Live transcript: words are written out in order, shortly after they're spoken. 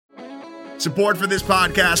Support for this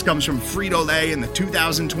podcast comes from Frito-Lay and the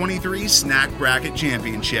 2023 Snack Bracket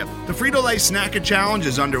Championship. The Frito-Lay Snack-It Challenge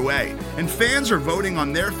is underway, and fans are voting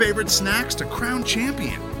on their favorite snacks to crown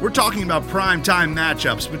champion. We're talking about prime-time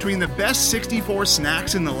matchups between the best 64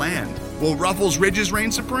 snacks in the land. Will Ruffles Ridges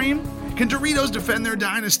reign supreme? Can Doritos defend their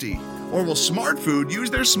dynasty? Or will Smart Food use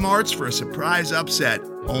their smarts for a surprise upset?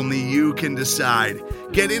 Only you can decide.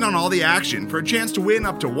 Get in on all the action for a chance to win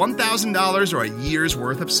up to $1,000 or a year's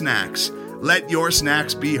worth of snacks. Let your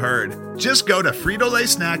snacks be heard. Just go to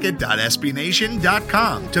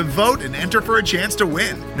fritolaysnacket.sbnation.com to vote and enter for a chance to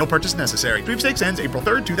win. No purchase necessary. Sweepstakes ends April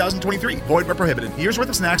 3rd, 2023. Void where prohibited. Year's worth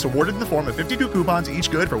of snacks awarded in the form of 52 coupons, each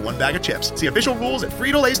good for one bag of chips. See official rules at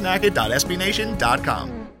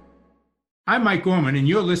fritolaysnacket.sbnation.com. I'm Mike Gorman, and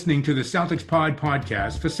you're listening to the CelticsPod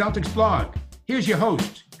podcast for Celtics Blog. Here's your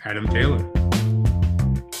host, Adam Taylor.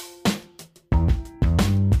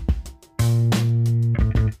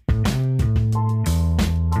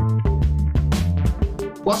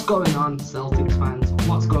 What's going on, Celtics fans?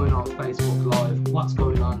 What's going on, Facebook Live? What's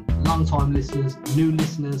going on, long-time listeners, new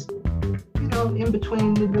listeners? You know, in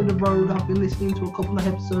between, middle of the road, I've been listening to a couple of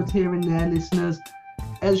episodes here and there, listeners.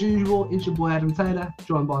 As usual, it's your boy Adam Taylor,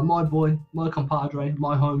 joined by my boy, my compadre,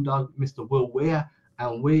 my home dog, Mr. Will Weir,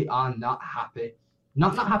 and we are not happy.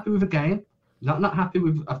 Not happy with a game, not happy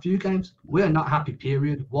with a few games. We're not happy,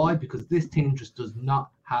 period. Why? Because this team just does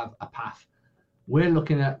not have a path. We're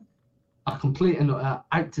looking at a complete and utter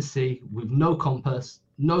out to sea with no compass,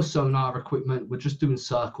 no sonar equipment. We're just doing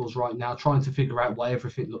circles right now, trying to figure out why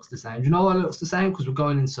everything looks the same. You know why it looks the same? Because we're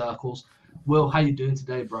going in circles. Will, how you doing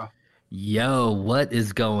today, bro? Yo, what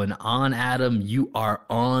is going on, Adam? You are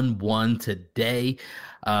on one today.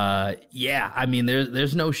 Yeah, I mean,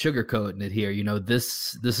 there's no sugarcoating it here. You know,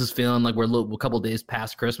 this is feeling like we're a couple days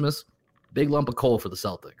past Christmas. Big lump of coal for the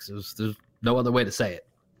Celtics. There's no other way to say it.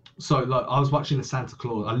 So, like, I was watching the Santa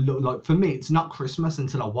Claus. For me, it's not Christmas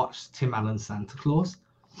until I watch Tim Allen's Santa Claus.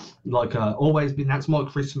 Like, that's my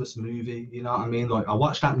Christmas movie. You know what I mean? Like, I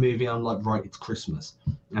watch that movie, I'm like, right, it's Christmas.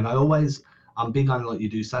 And I'm big on, like, you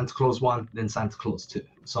do Santa Claus 1, then Santa Claus 2.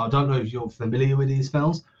 So I don't know if you're familiar with these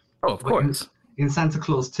films. Oh, of course. In Santa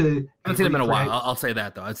Claus 2... I haven't seen them in a while. I'll say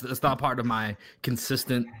that, though. It's not part of my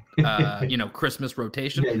consistent, Christmas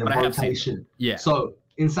rotation. Yeah, but rotation. I have seen it. Yeah. So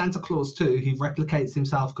in Santa Claus 2, he replicates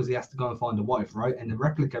himself because he has to go and find a wife, right? And the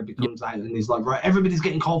replica becomes out and he's like, right, everybody's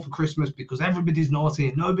getting cold for Christmas because everybody's naughty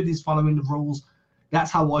and nobody's following the rules.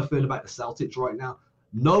 That's how I feel about the Celtics right now.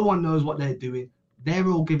 No one knows what they're doing. They're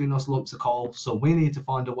all giving us lumps of coal, so we need to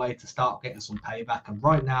find a way to start getting some payback. And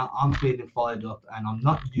right now, I'm feeling fired up, and I'm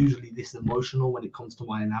not usually this emotional when it comes to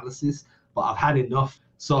my analysis, but I've had enough.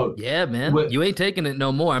 So yeah, man, you ain't taking it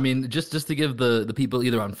no more. I mean, just to give the people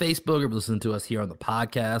either on Facebook or listening to us here on the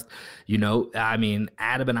podcast, I mean,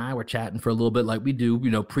 Adam and I were chatting for a little bit like we do,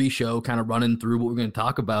 pre-show, kind of running through what we're going to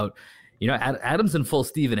talk about. Adam's in full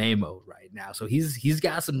Stephen A mode right now, so he's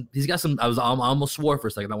got some. I almost swore for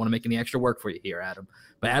a second. I don't want to make any extra work for you here, Adam.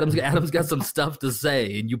 But Adam's got some stuff to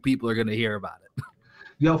say, and you people are going to hear about it.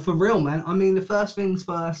 Yo, for real, man. I mean, the first things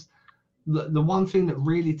first. The one thing that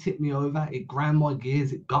really tipped me over, it ground my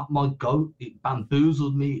gears, it got my goat, it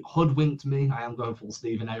bamboozled me, hoodwinked me. I am going full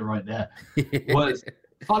Stephen A right there. Was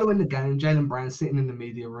following the game, Jaylen Brown sitting in the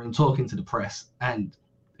media room talking to the press, and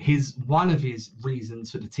one of his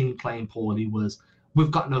reasons for the team playing poorly was we've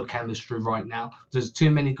got no chemistry right now. There's too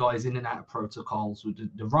many guys in and out of protocols. With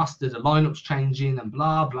the roster, the lineup's changing and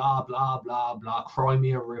blah, blah, blah, blah, blah. Cry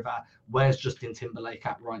me a river. Where's Justin Timberlake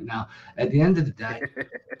at right now? At the end of the day,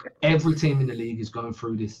 every team in the league is going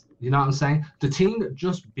through this. You know what I'm saying? The team that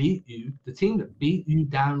just beat you,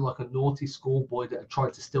 down like a naughty schoolboy that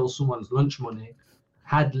tried to steal someone's lunch money,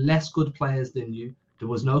 had less good players than you. There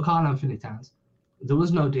was no Karl Anthony Towns. There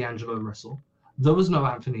was no D'Angelo Russell. There was no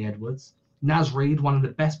Anthony Edwards. Naz Reid, one of the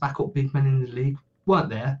best backup big men in the league, weren't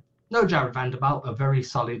there. No Jared Vanderbilt, a very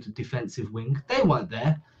solid defensive wing. They weren't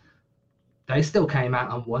there. They still came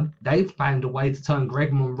out and won. They found a way to turn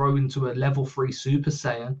Greg Monroe into a level 3 Super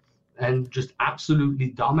Saiyan and just absolutely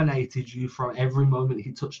dominated you from every moment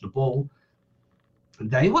he touched the ball.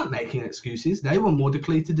 They weren't making excuses. They were more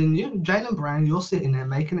depleted than you. Jaylen Brown, you're sitting there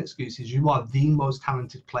making excuses. You are the most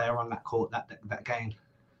talented player on that court that game.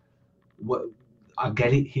 I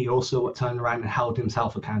get it. He also turned around and held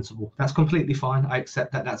himself accountable. That's completely fine. I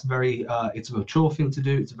accept that. That's very, it's a mature thing to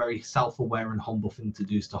do. It's a very self-aware and humble thing to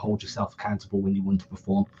do, is to hold yourself accountable when you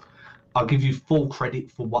underperform. I'll give you full credit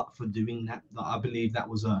for doing that. I believe that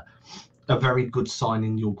was a very good sign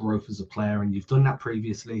in your growth as a player, and you've done that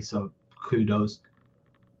previously, so kudos.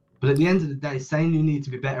 But at the end of the day, saying you need to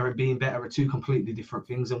be better and being better are two completely different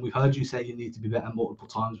things. And we've heard you say you need to be better multiple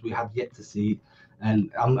times. We have yet to see it.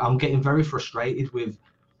 And I'm getting very frustrated with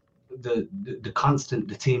the constant,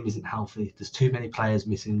 the team isn't healthy. There's too many players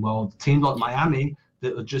missing. Well, the team like Miami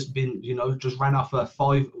that have just been, just ran off a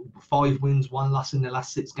five wins, 1 loss in the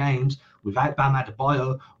last 6 games without Bam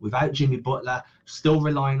Adebayo, without Jimmy Butler, still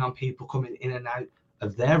relying on people coming in and out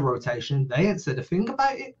of their rotation. They ain't said a thing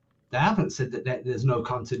about it. They haven't said that there's no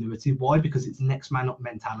continuity. Why? Because it's next man up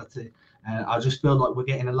mentality. And I just feel like we're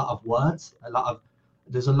getting a lot of words,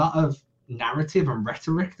 there's a lot of narrative and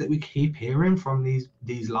rhetoric that we keep hearing from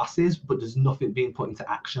these losses, but there's nothing being put into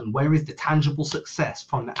action. Where is the tangible success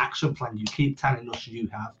from the action plan you keep telling us you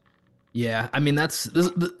have? Yeah, I mean this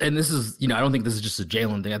is I don't think this is just a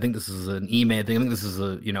Jalen thing. I think this is an Ime thing. I think this is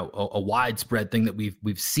a widespread thing that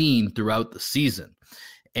we've seen throughout the season.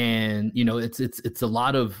 And it's a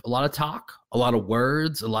lot of talk, a lot of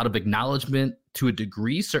words, a lot of acknowledgement, to a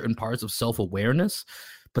degree, certain parts of self-awareness,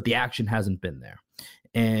 but the action hasn't been there.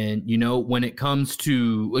 And when it comes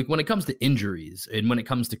to injuries and when it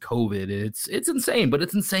comes to COVID, it's insane, but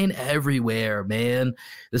it's insane everywhere, man.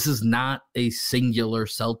 This is not a singular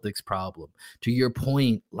Celtics problem. To your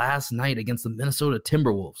point, last night against the Minnesota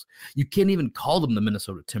Timberwolves, you can't even call them the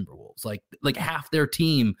Minnesota Timberwolves. Like half their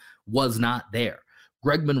team was not there.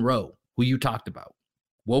 Greg Monroe, who you talked about,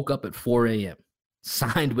 woke up at 4 a.m.,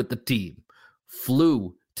 signed with the team,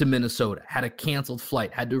 flew to Minnesota, had a canceled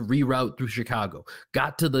flight, had to reroute through Chicago,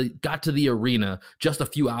 got to the arena just a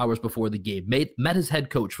few hours before the game, met his head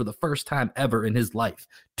coach for the first time ever in his life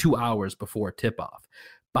 2 hours before tip-off.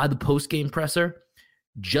 By the post-game presser,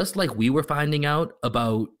 just like we were finding out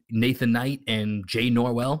about Nathan Knight and Jay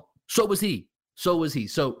Norwell, so was he.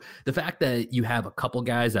 So the fact that you have a couple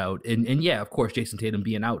guys out, and yeah, of course, Jason Tatum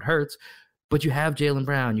being out hurts, but you have Jaylen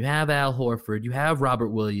Brown, you have Al Horford, you have Robert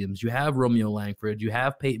Williams, you have Romeo Langford, you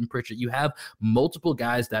have Peyton Pritchard, you have multiple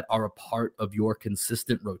guys that are a part of your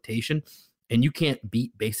consistent rotation, and you can't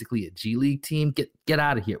beat basically a G League team. Get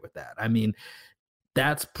out of here with that. I mean,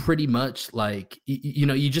 that's pretty much like,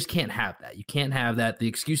 you just can't have that. You can't have that. The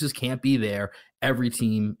excuses can't be there. Every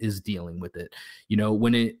team is dealing with it.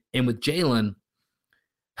 And with Jaylen,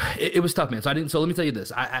 it was tough, man. So let me tell you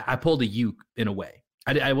this. I pulled a uke in a way.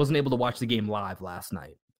 I wasn't able to watch the game live last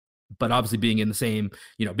night, but obviously being in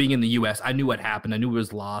the U.S., I knew what happened. I knew it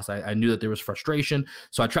was lost. I knew that there was frustration.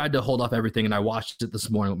 So I tried to hold off everything, and I watched it this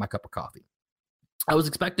morning with my cup of coffee. I was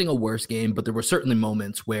expecting a worse game, but there were certainly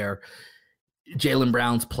moments where Jaylen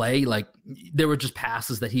Brown's play, like there were just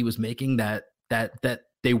passes that he was making that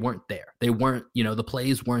they weren't there. They weren't, the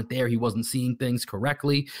plays weren't there. He wasn't seeing things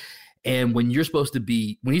correctly. And when he's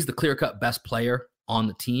the clear-cut best player on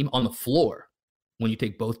the team, on the floor, when you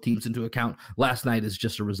take both teams into account, last night is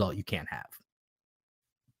just a result you can't have.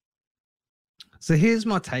 So here's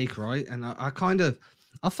my take, right? And I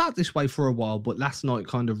felt this way for a while, but last night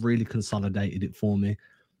kind of really consolidated it for me.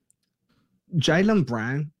 Jaylen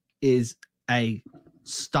Brown is a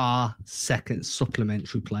star second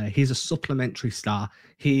supplementary player. He's a supplementary star.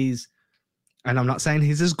 And I'm not saying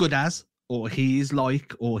he's as good as, or he is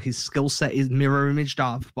like, or his skill set is mirror imaged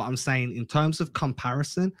of, but I'm saying in terms of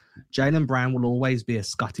comparison, Jaylen Brown will always be a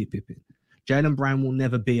Scottie Pippen. Jaylen Brown will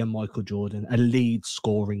never be a Michael Jordan, a lead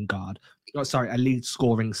scoring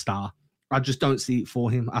star. I just don't see it for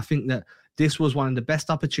him. I think that this was one of the best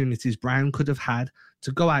opportunities Brown could have had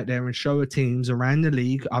to go out there and show teams around the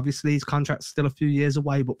league. Obviously, his contract's still a few years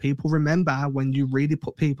away, but people remember when you really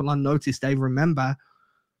put people on notice, they remember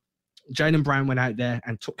Jaylen Brown went out there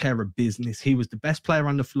and took care of business. He was the best player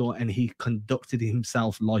on the floor, and he conducted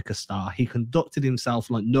himself like a star. He conducted himself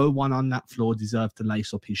like no one on that floor deserved to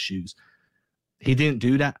lace up his shoes. He didn't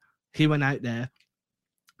do that. He went out there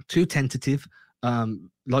too tentative.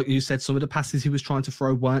 Like you said, some of the passes he was trying to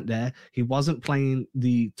throw weren't there. He wasn't playing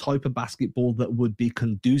the type of basketball that would be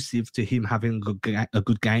conducive to him having a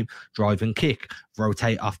good game, drive and kick,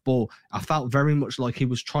 rotate off ball. I felt very much like he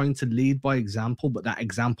was trying to lead by example, but that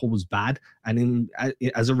example was bad. And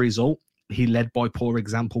as a result, he led by poor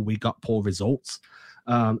example. We got poor results.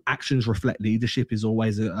 Actions reflect leadership is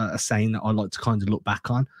always a saying that I like to kind of look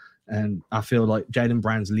back on. And I feel like Jaylen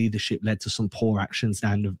Brown's leadership led to some poor actions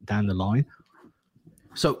down the line.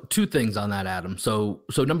 So 2 things on that, Adam. So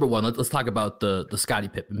number one, let's talk about the Scottie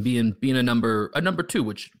Pippen being a number 2,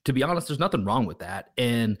 which, to be honest, there's nothing wrong with that.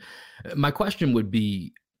 And my question would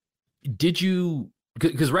be, did you,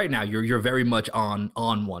 because right now you're very much on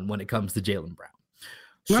one when it comes to Jaylen Brown.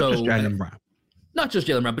 Not just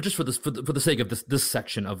Jaylen Brown, but just for the sake of this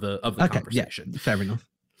section of the conversation. Yeah, fair enough.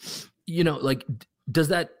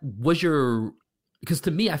 Was your because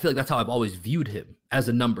to me, I feel like that's how I've always viewed him, as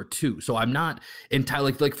a number 2. So I'm not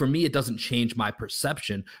entirely like for me, it doesn't change my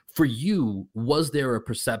perception. For you, was there a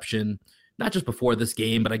perception, not just before this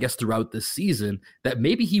game, but I guess throughout this season, that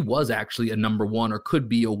maybe he was actually a number 1 or could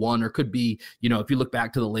be a 1 or could be, if you look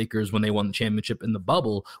back to the Lakers when they won the championship in the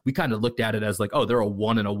bubble, we kind of looked at it as like, oh, they're a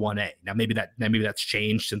 1 and a 1A. Now maybe that's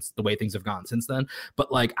changed since the way things have gone since then.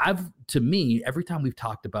 But like to me, every time we've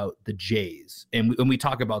talked about the Jays and we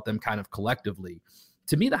talk about them kind of collectively,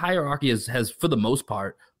 to me, the hierarchy has for the most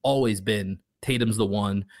part always been Tatum's the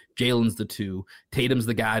 1, Jalen's the 2. Tatum's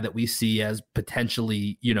the guy that we see as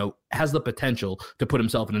potentially, has the potential to put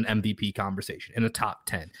himself in an MVP conversation, in a top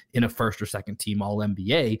 10, in a first or second team All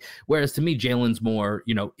NBA. Whereas to me, Jalen's more,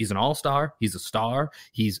 he's an all-star, he's a star,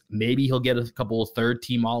 maybe he'll get a couple of third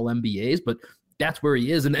team All NBAs, but that's where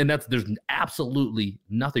he is. And there's absolutely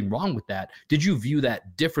nothing wrong with that. Did you view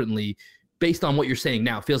that differently? Based on what you're saying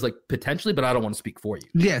now, it feels like potentially, but I don't want to speak for you.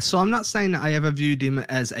 Yeah, so I'm not saying that I ever viewed him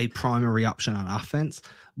as a primary option on offense,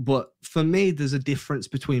 but for me, there's a difference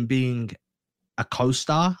between being a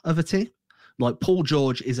co-star of a team. Like Paul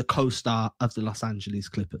George is a co-star of the Los Angeles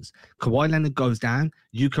Clippers. Kawhi Leonard goes down,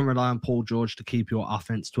 you can rely on Paul George to keep your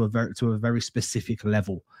offense to a very specific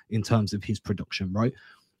level in terms of his production, right?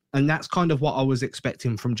 And that's kind of what I was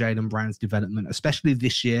expecting from Jaylen Brown's development, especially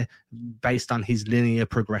this year, based on his linear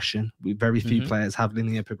progression. Very few players have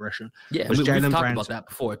linear progression. Yeah, we've talked about that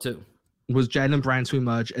before too. Was Jaylen Brown to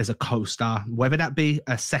emerge as a co-star, whether that be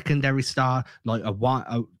a secondary star, like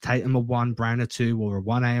a Tatum a 1, Brown a 2, or a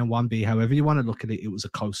 1A and 1B, however you want to look at it, it was a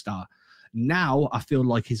co-star. Now I feel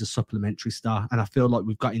like he's a supplementary star, and I feel like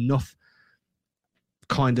we've got enough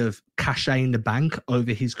kind of cachet in the bank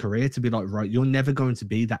over his career to be like, right, you're never going to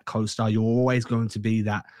be that co-star. You're always going to be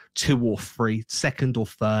that 2 or 3, second or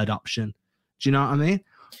third option. Do you know what I mean?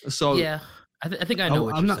 So yeah, I think I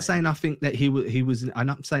know. I'm not saying I think that he was. I'm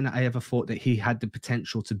not saying that I ever thought that he had the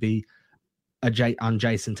potential to be on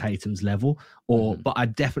Jason Tatum's level, but I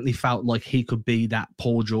definitely felt like he could be that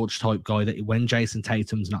Paul George type guy that when Jason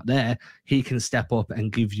Tatum's not there, he can step up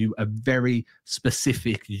and give you a very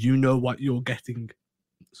specific, what you're getting,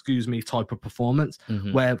 type of performance,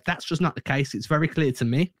 where that's just not the case. It's very clear to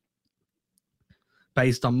me,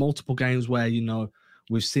 based on multiple games where,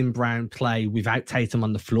 we've seen Brown play without Tatum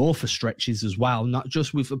on the floor for stretches as well, not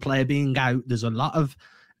just with the player being out. There's a lot of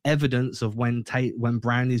evidence of when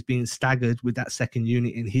Brown is being staggered with that second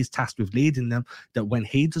unit and he's tasked with leading them, that when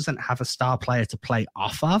he doesn't have a star player to play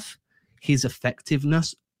off of, his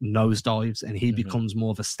effectiveness nosedives and he becomes more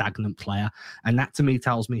of a stagnant player. And that to me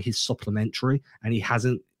tells me he's supplementary and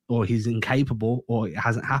he's incapable, or it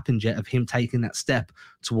hasn't happened yet, of him taking that step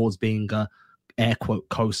towards being a air quote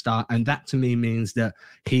co-star. And that to me means that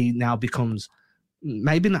he now becomes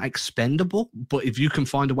maybe not expendable, but if you can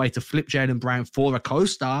find a way to flip Jaylen Brown for a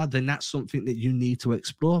co-star, then that's something that you need to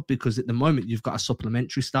explore, because at the moment you've got a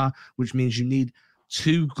supplementary star, which means you need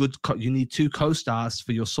two co-stars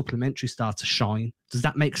for your supplementary star to shine. Does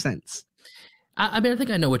that make sense? I mean, I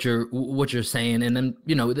think I know what you're saying, and then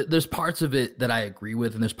there's parts of it that I agree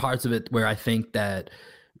with, and there's parts of it where I think that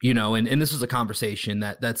and this is a conversation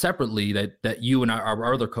that separately that you and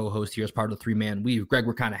our other co-host here as part of the 3-man weave, Greg,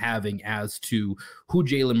 we're kind of having as to who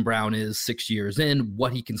Jaylen Brown is 6 years in,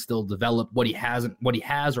 what he can still develop, what he has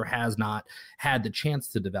or has not had the chance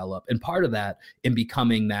to develop, and part of that in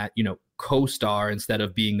becoming that co-star instead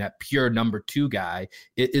of being that pure number 2 guy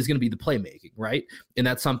is going to be the playmaking, right? And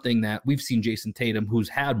that's something that we've seen Jason Tatum, who's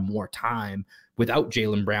had more time without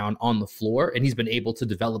Jaylen Brown on the floor, and he's been able to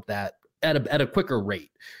develop that at a quicker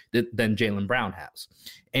rate than Jaylen Brown has.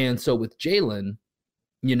 And so with Jaylen,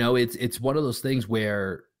 it's one of those things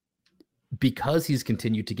where, because he's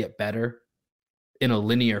continued to get better in a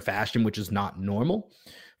linear fashion, which is not normal,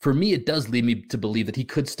 for me, it does lead me to believe that he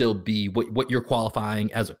could still be what you're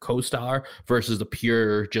qualifying as a co-star versus a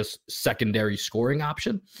pure just secondary scoring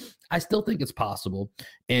option. I still think it's possible.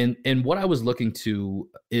 And what I was looking to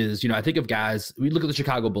is, I think of guys, we look at the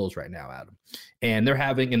Chicago Bulls right now, Adam, and they're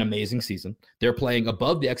having an amazing season. They're playing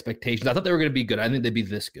above the expectations. I thought they were going to be good. I didn't think they'd be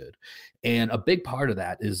this good. And a big part of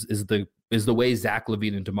that is the way Zach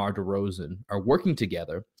LaVine and DeMar DeRozan are working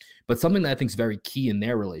together. But something that I think is very key in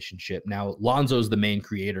their relationship. Now, Lonzo's the main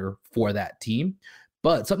creator for that team,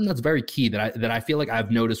 But something that's very key that I feel like I've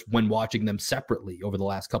noticed when watching them separately over the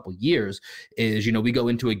last couple of years is, we go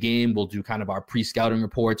into a game, we'll do kind of our pre-scouting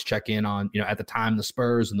reports, check in on, at the time, the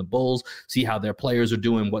Spurs and the Bulls, see how their players are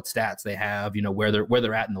doing, what stats they have, where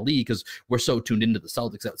they're at in the league, because we're so tuned into the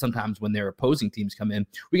Celtics that sometimes when their opposing teams come in,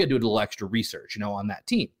 we got to do a little extra research, on that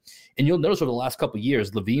team. And you'll notice over the last couple of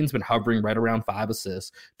years, LaVine's been hovering right around 5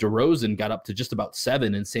 assists. DeRozan got up to just about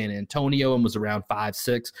 7 in San Antonio and was around 5,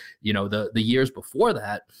 6, the years before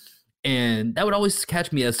that. And that would always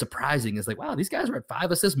catch me as surprising. It's like, wow, these guys are at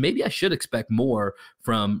 5 assists. Maybe I should expect more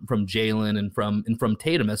from Jalen and from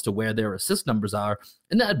Tatum as to where their assist numbers are.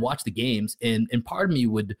 And then I'd watch the games, and part of me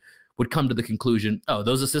would come to the conclusion, oh,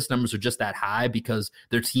 those assist numbers are just that high because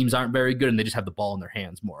their teams aren't very good and they just have the ball in their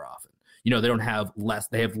hands more often. They don't have less,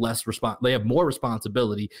 they have less they have more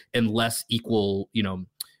responsibility and less equal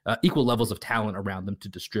levels of talent around them to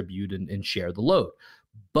distribute and share the load.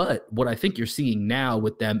 But what I think you're seeing now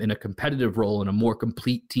with them in a competitive role in a more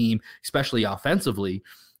complete team, especially offensively,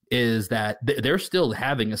 is that they're still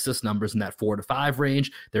having assist numbers in that 4 to 5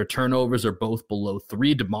 range. Their turnovers are both below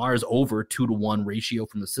 3. DeMar's over 2-to-1 ratio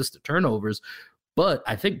from assist to turnovers. But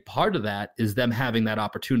I think part of that is them having that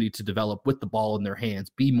opportunity to develop with the ball in their hands,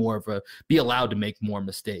 be allowed to make more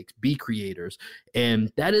mistakes, be creators.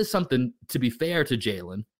 And that is something, to be fair to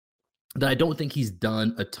Jalen, that I don't think he's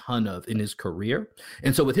done a ton of in his career.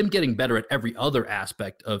 And so with him getting better at every other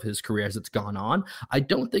aspect of his career as it's gone on, I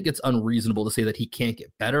don't think it's unreasonable to say that he can't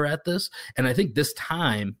get better at this. And I think this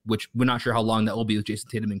time, which we're not sure how long that will be with Jason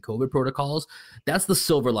Tatum and COVID protocols, that's the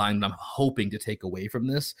silver line that I'm hoping to take away from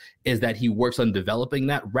this, is that he works on developing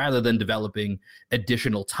that rather than developing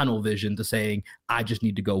additional tunnel vision to saying, I just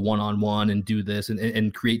need to go one-on-one and do this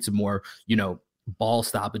and create some more, ball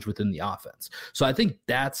stoppage within the offense. So I think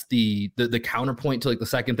that's the counterpoint to like the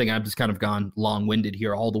second thing. I've just kind of gone long-winded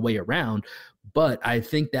here all the way around, but I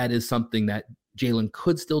think that is something that Jalen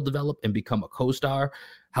could still develop and become a co-star.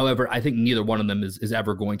 However, I think neither one of them is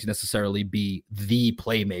ever going to necessarily be the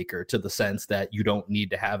playmaker, to the sense that you don't need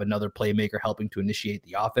to have another playmaker helping to initiate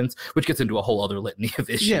the offense, which gets into a whole other litany of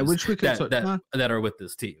issues which we could that are with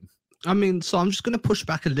this team. I mean, so I'm just going to push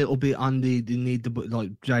back a little bit on the need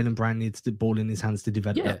Jaylen Brown needs the ball in his hands to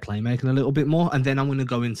develop that playmaking a little bit more. And then I'm going to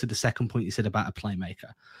go into the second point you said about a playmaker.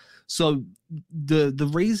 So the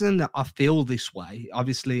reason that I feel this way,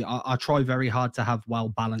 obviously, I try very hard to have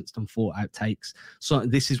well-balanced and thought-out takes. So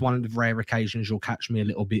this is one of the rare occasions you'll catch me a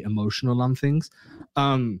little bit emotional on things.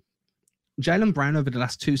 Jaylen Brown over the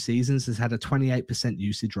last 2 seasons has had a 28%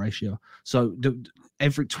 usage ratio. So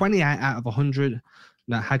every 28 out of 100...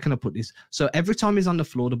 Now, how can I put this? So every time he's on the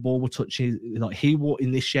floor, the ball will touch his, he will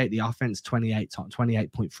initiate the offense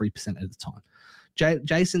 28.3% of the time.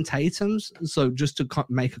 Jason Tatum's, so just to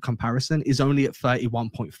make a comparison, is only at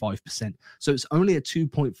 31.5%. So it's only a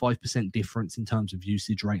 2.5% difference in terms of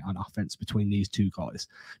usage rate on offense between these two guys.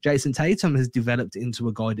 Jason Tatum has developed into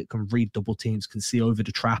a guy that can read double teams, can see over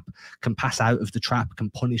the trap, can pass out of the trap,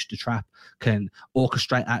 can punish the trap, can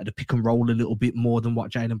orchestrate out of the pick and roll a little bit more than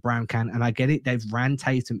what Jaylen Brown can. And I get it, they've ran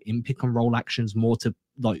Tatum in pick and roll actions more to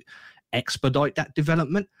expedite that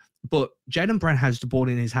development. But Jaylen Brown has the ball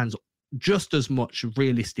in his hands just as much,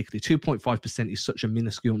 realistically. 2.5% is such a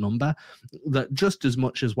minuscule number, that just as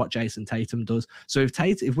much as what Jason Tatum does. So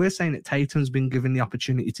if we're saying that Tatum's been given the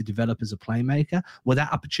opportunity to develop as a playmaker, well,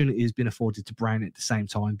 that opportunity has been afforded to Brown at the same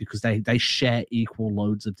time, because they share equal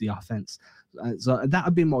loads of the offense. So that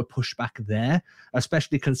would be my pushback there,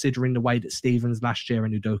 especially considering the way that Stevens last year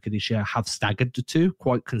and Udoka this year have staggered the two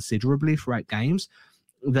quite considerably throughout games.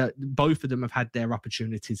 That both of them have had their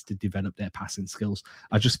opportunities to develop their passing skills.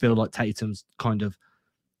 I just feel like Tatum's kind of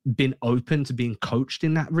been open to being coached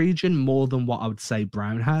in that region more than what I would say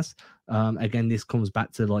Brown has. Again, this comes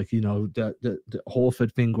back to the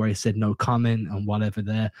Horford thing where he said no comment and whatever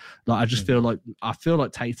there. I just feel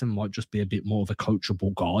like Tatum might just be a bit more of a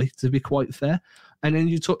coachable guy, to be quite fair. And then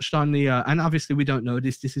you touched on and obviously we don't know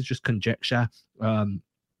this. This is just conjecture.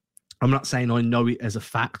 I'm not saying I know it as a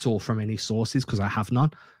fact or from any sources, because I have none.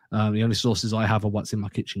 The only sources I have are what's in my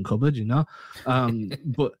kitchen cupboard,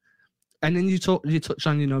 But and then you touch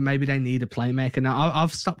on, maybe they need a playmaker. Now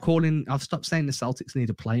I've stopped saying the Celtics need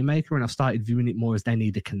a playmaker, and I've started viewing it more as they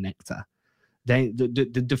need a connector.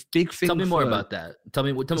 The big thing. Tell me more about that. Tell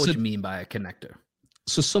me what you mean by a connector.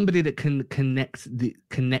 So somebody that can connect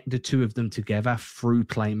connect the two of them together through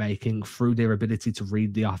playmaking, through their ability to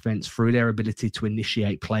read the offense, through their ability to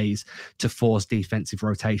initiate plays, to force defensive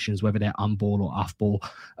rotations, whether they're on ball or off ball.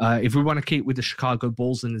 If we want to keep with the Chicago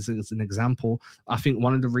Bulls as an example, I think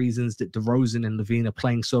one of the reasons that DeRozan and LaVine are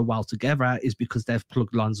playing so well together is because they've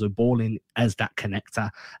plugged Lonzo Ball in as that connector,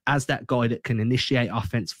 as that guy that can initiate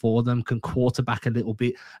offense for them, can quarterback a little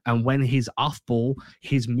bit. And when he's off ball,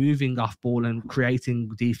 he's moving off ball and creating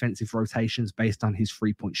defensive rotations based on his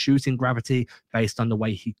 3-point shooting gravity, based on the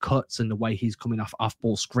way he cuts and the way he's coming off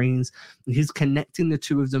ball screens. And he's connecting the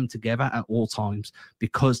two of them together at all times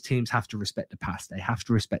because teams have to respect the pass. They have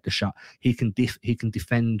to respect the shot. He can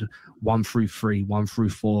defend 1 through 3, 1 through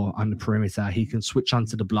 4 on the perimeter. He can switch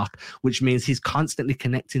onto the block, which means he's constantly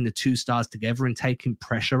connecting the two stars together and taking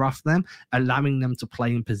pressure off them, allowing them to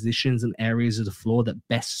play in positions and areas of the floor that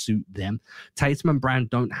best suit them. Tatum and Brown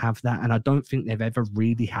don't have that, and I don't think they've ever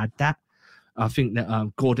really had that. I think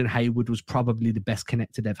that Gordon Hayward was probably the best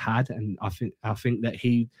connector they've had, and I think that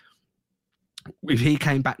if he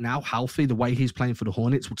came back now healthy, the way he's playing for the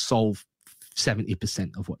Hornets would solve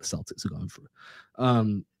 70% of what the Celtics are going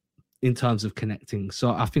through in terms of connecting.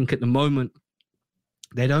 So I think at the moment,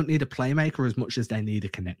 they don't need a playmaker as much as they need a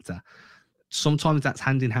connector. Sometimes that's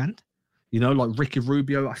hand in hand. You know, like Ricky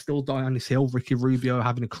Rubio, I still die on this hill. Ricky Rubio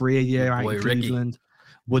having a career year out in Cleveland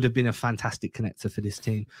would have been a fantastic connector for this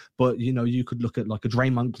team. But, you know, you could look at like a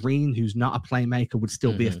Draymond Green, who's not a playmaker, would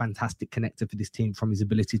still be a fantastic connector for this team from his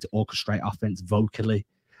ability to orchestrate offense vocally.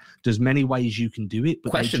 There's many ways you can do it,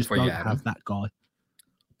 but they just don't have that guy.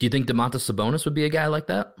 Do you think Domantas Sabonis would be a guy like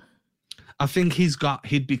that? I think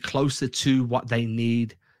he'd be closer to what they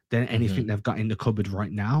need than anything they've got in the cupboard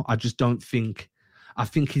right now. I just don't think... I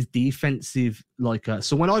think his defensive,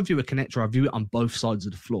 so when I view a connector, I view it on both sides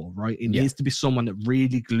of the floor, right? It needs to be someone that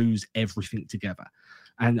really glues everything together.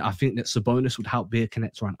 And I think that Sabonis would help be a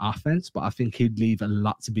connector on offense, but I think he'd leave a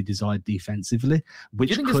lot to be desired defensively. Do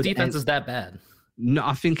you think his defense is that bad? No,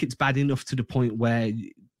 I think it's bad enough to the point where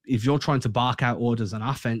if you're trying to bark out orders on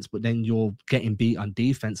offense, but then you're getting beat on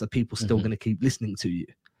defense, are people still going to keep listening to you?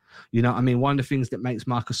 You know, I mean, one of the things that makes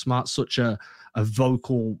Marcus Smart such a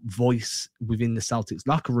vocal voice within the Celtics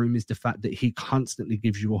locker room is the fact that he constantly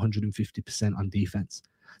gives you 150% on defense.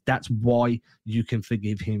 That's why you can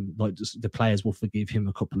forgive him. Like the players will forgive him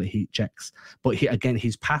a couple of heat checks. But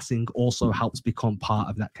his passing also helps become part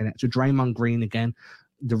of that connector. Draymond Green, again,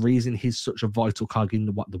 the reason he's such a vital cog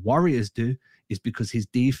in what the Warriors do is because his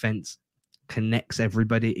defense connects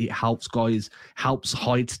everybody. It helps guys, helps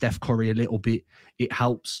hide Steph Curry a little bit. It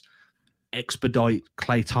helps expedite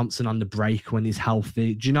Klay Thompson on the break when he's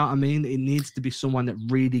healthy. Do you know what I mean? It needs to be someone that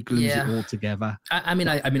really glues it all together. I mean,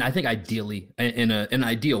 I think ideally, in an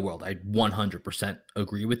ideal world, I 100%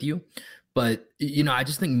 agree with you. But, you know, I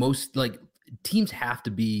just think most teams have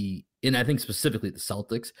to be, and I think specifically the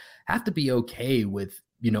Celtics have to be okay with,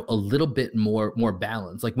 you know, a little bit more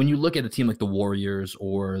balance. Like when you look at a team like the Warriors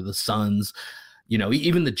or the Suns, you know,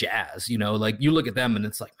 even the Jazz, you know, like you look at them and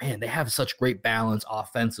it's like, man, they have such great balance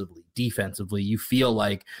offensively, defensively. You feel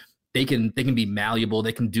like they can be malleable.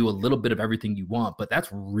 They can do a little bit of everything you want, but that's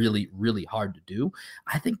really, really hard to do.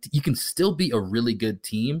 I think you can still be a really good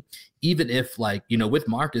team, even if, like, you know, with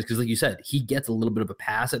Marcus, because like you said, he gets a little bit of a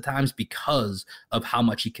pass at times because of how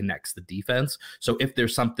much he connects the defense. So if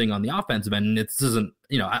there's something on the offensive end, and this isn't,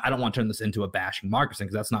 you know, I don't want to turn this into a bashing Marcus thing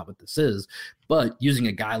because that's not what this is, but using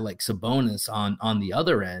a guy like Sabonis on the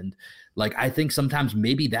other end, like, I think sometimes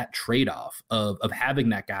maybe that trade-off of having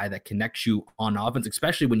that guy that connects you on offense,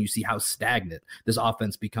 especially when you see how stagnant this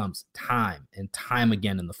offense becomes time and time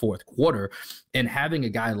again in the fourth quarter, and having a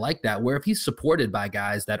guy like that where if he's supported by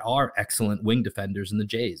guys that are excellent wing defenders in the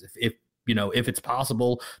Jays, if you know, if it's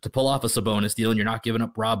possible to pull off a Sabonis deal and you're not giving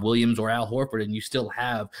up Rob Williams or Al Horford and you still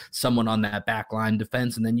have someone on that backline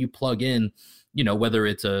defense, and then you plug in, you know, whether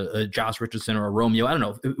it's a Josh Richardson or a Romeo, I don't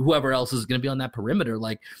know, whoever else is going to be on that perimeter.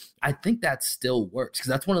 Like, I think that still works because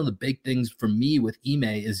that's one of the big things for me with Ime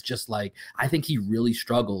is just like, I think he really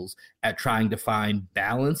struggles at trying to find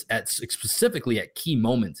balance specifically at key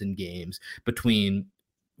moments in games between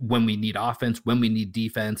when we need offense, when we need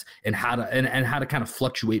defense, and how to kind of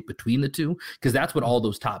fluctuate between the two, because that's what all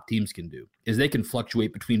those top teams can do, is they can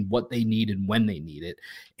fluctuate between what they need and when they need it.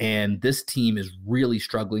 And this team is really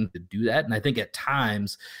struggling to do that. And I think at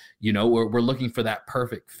times, you know, we're looking for that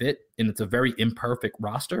perfect fit, and it's a very imperfect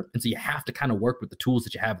roster. And so you have to kind of work with the tools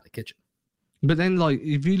that you have in the kitchen. But then, like,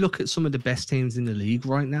 if you look at some of the best teams in the league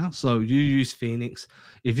right now, so you use Phoenix.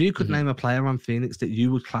 If you could name a player on Phoenix that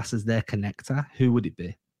you would class as their connector, who would it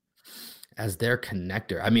be? As their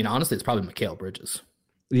connector, I mean, honestly, it's probably Mikal Bridges.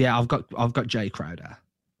 Yeah, I've got Jay Crowder.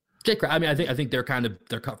 I mean, I think they're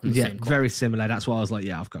cut from the same cloth. Very similar. That's why I was like,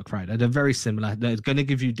 I've got Crowder. They're very similar. They're going to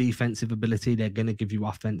give you defensive ability. They're going to give you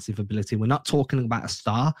offensive ability. We're not talking about a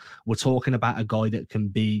star. We're talking about a guy that can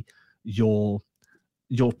be your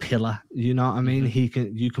pillar. You know what I mean?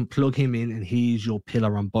 You can plug him in, and he's your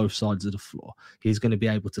pillar on both sides of the floor. He's going to be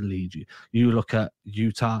able to lead you. You look at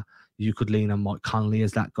Utah. You could lean on Mike Conley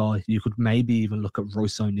as that guy. You could maybe even look at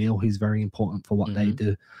Royce O'Neal. He's very important for what they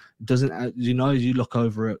do. You look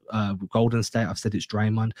over at Golden State. I've said it's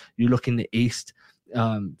Draymond. You look in the East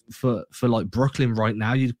for like Brooklyn right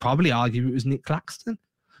now. You'd probably argue it was Nick Claxton.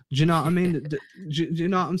 Do you know what I mean? Do you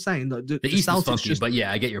know what I'm saying? The East Celtics is funky, but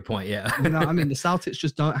yeah, I get your point. Yeah, you know what I mean? The Celtics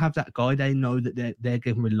just don't have that guy. They know that they're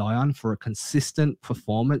going to rely on for a consistent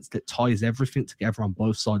performance that ties everything together on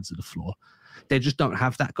both sides of the floor. They just don't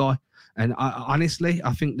have that guy. And honestly,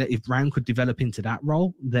 I think that if Brown could develop into that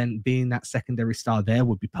role, then being that secondary star there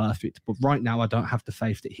would be perfect. But right now, I don't have the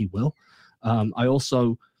faith that he will. I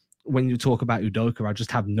also, when you talk about Udoka, I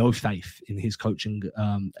just have no faith in his coaching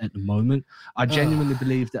at the moment. I genuinely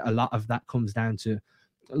believe that a lot of that comes down to,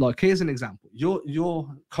 like, here's an example.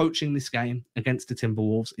 You're coaching this game against the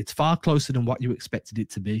Timberwolves. It's far closer than what you expected it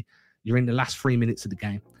to be. You're in the last 3 minutes of the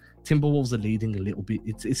game. Timberwolves are leading a little bit.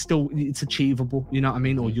 It's achievable, you know what I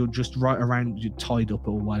mean? Or you're just right around, you're tied up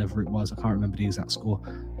or whatever it was. I can't remember the exact score.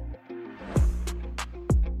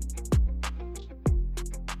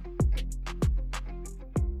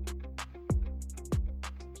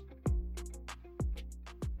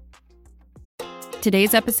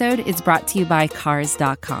 Today's episode is brought to you by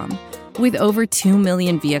Cars.com. With over 2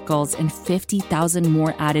 million vehicles and 50,000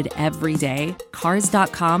 more added every day,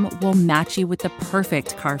 Cars.com will match you with the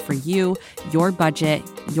perfect car for you, your budget,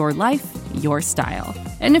 your life, your style.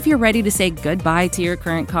 And if you're ready to say goodbye to your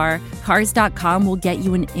current car, Cars.com will get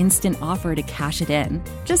you an instant offer to cash it in.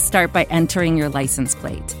 Just start by entering your license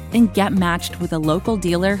plate and get matched with a local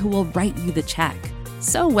dealer who will write you the check.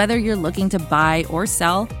 So whether you're looking to buy or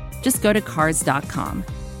sell, just go to Cars.com.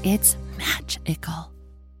 It's magical.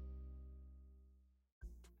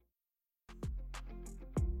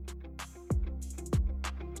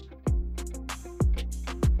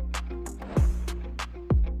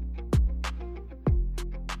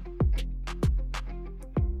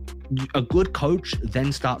 A good coach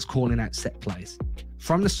then starts calling out set plays.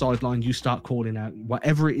 From the sideline, you start calling out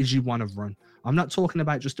whatever it is you want to run. I'm not talking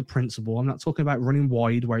about just a principle. I'm not talking about running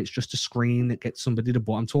wide where it's just a screen that gets somebody the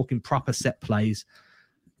ball. I'm talking proper set plays.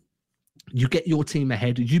 You get your team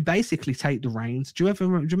ahead. You basically take the reins. Do you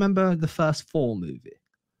remember the first Thor movie?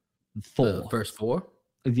 First Four?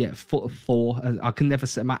 Yeah, Thor. I can never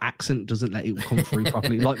say, my accent doesn't let it come through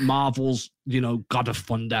properly. Like Marvel's, God of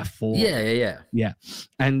Thunder, Thor. Yeah.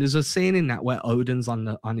 And there's a scene in that where Odin's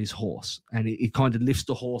on his horse, and he kind of lifts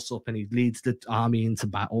the horse up and he leads the army into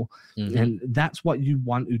battle. And that's what you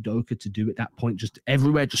want Udoka to do at that point. Just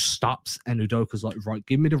everywhere just stops, and Udoka's like, right,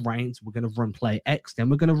 give me the reins. We're going to run play X,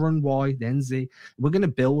 then we're going to run Y, then Z. We're going to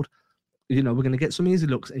build. We're going to get some easy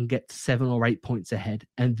looks and get 7 or 8 points ahead.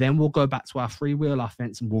 And then we'll go back to our freewheel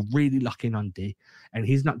offense and we'll really lock in on D. And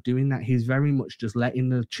he's not doing that. He's very much just letting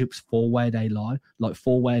the chips fall where they lie, like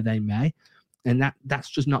fall where they may. And that's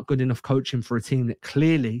just not good enough coaching for a team that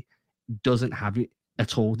clearly doesn't have it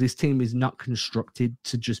at all. This team is not constructed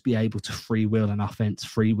to just be able to freewheel an offense,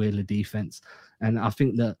 freewheel a defense. And I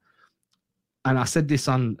think that, and I said this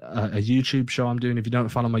on a YouTube show I'm doing. If you don't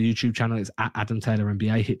follow my YouTube channel, it's at Adam Taylor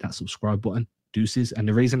NBA. Hit that subscribe button. Deuces. And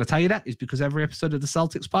the reason I tell you that is because every episode of the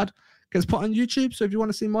Celtics pod gets put on YouTube. So if you want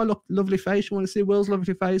to see my lovely face, you want to see Will's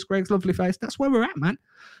lovely face, Greg's lovely face, that's where we're at, man.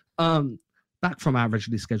 Back from our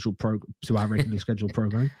regularly scheduled program to our regularly scheduled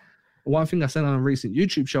program. One thing I said on a recent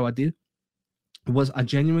YouTube show I did was I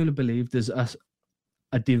genuinely believe there's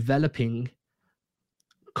a developing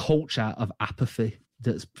culture of apathy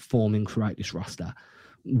that's forming throughout this roster,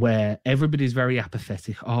 where everybody's very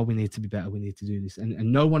apathetic. Oh, we need to be better. We need to do this.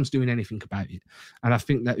 And no one's doing anything about it. And I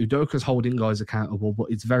think that Udoka's holding guys accountable, but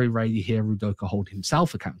it's very rare you hear Udoka hold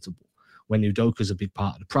himself accountable when Udoka's a big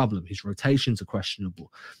part of the problem. His rotations are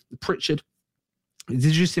questionable. Pritchard,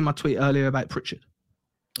 did you see my tweet earlier about Pritchard?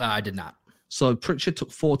 I did not. So Pritchard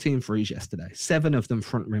took 14 threes yesterday, 7 of them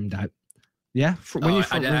front rimmed out. Yeah,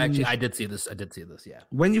 I did see this. Yeah.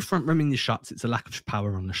 When you're front rimming your shots, it's a lack of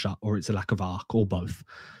power on the shot, or it's a lack of arc, or both.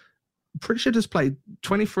 Pritchard has played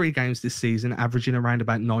 23 games this season, averaging around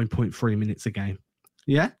about 9.3 minutes a game.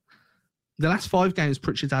 Yeah, the last 5 games,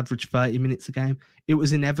 Pritchard's averaged 30 minutes a game. It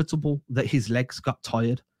was inevitable that his legs got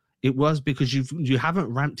tired. It was because you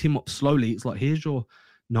haven't ramped him up slowly. It's like, here's your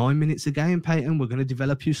 9 minutes a game, Peyton. We're going to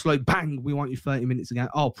develop you slow. Bang, we want you 30 minutes a game.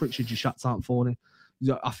 Oh, Pritchard, your shots aren't falling.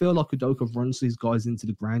 I feel like Udoka runs these guys into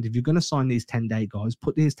the ground. If you're going to sign these 10-day guys,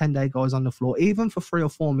 put these 10-day guys on the floor, even for 3 or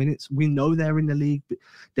 4 minutes. We know they're in the league, but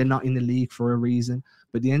they're not in the league for a reason.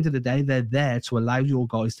 But at the end of the day, they're there to allow your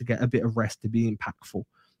guys to get a bit of rest, to be impactful.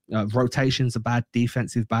 Rotations are bad,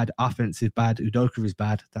 defensive bad, offensive bad. Udoka is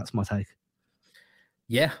bad. That's my take.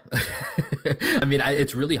 Yeah. I mean,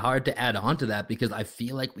 it's really hard to add on to that because I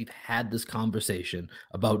feel like we've had this conversation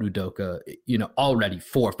about Udoka, already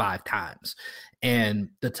 4 or 5 times. And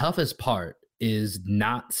the toughest part is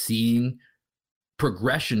not seeing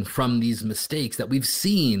progression from these mistakes that we've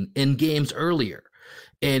seen in games earlier.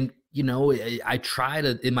 And, I try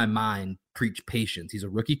to, in my mind, preach patience. He's a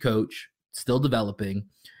rookie coach, still developing.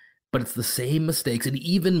 But it's the same mistakes. And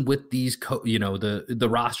even with these, the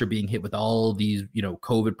roster being hit with all these,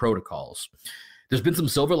 COVID protocols, there's been some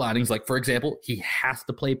silver linings. Like, for example, he has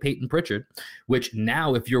to play Peyton Pritchard, which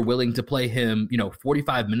now if you're willing to play him,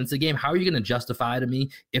 45 minutes a game, how are you going to justify to me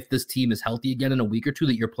if this team is healthy again in a week or two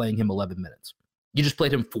that you're playing him 11 minutes? You just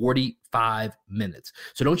played him 45 minutes.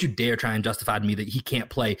 So don't you dare try and justify to me that he can't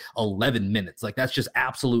play 11 minutes. Like, that's just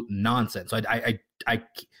absolute nonsense. So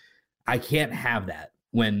I can't have that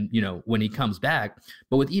when he comes back.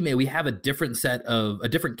 But with Ime, we have a different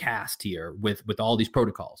cast here with all these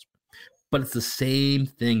protocols. But it's the same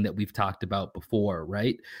thing that we've talked about before,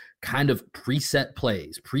 right? Kind of preset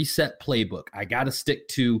plays, preset playbook. I got to stick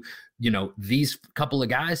to, these couple of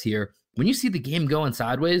guys here. When you see the game going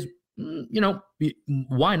sideways,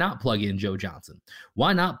 why not plug in Joe Johnson?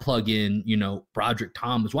 Why not plug in, Broderick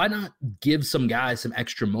Thomas? Why not give some guys some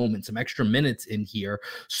extra moments, some extra minutes in here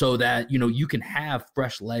so that, you can have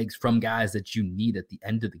fresh legs from guys that you need at the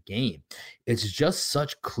end of the game? It's just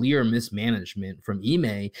such clear mismanagement from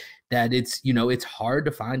Ime that it's hard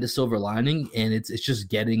to find a silver lining, and it's just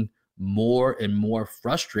getting more and more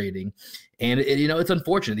frustrating. And it's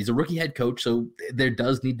unfortunate. He's a rookie head coach, so there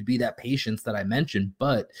does need to be that patience that I mentioned,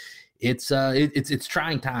 but it's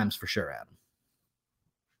trying times for sure, Adam.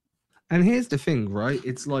 And here's the thing, right?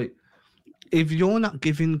 It's like, if you're not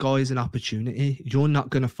giving guys an opportunity, you're not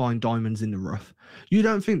going to find diamonds in the rough. You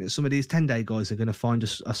don't think that some of these 10-day guys are going to find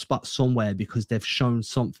a spot somewhere because they've shown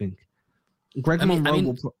something. Yeah,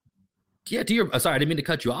 sorry, I didn't mean to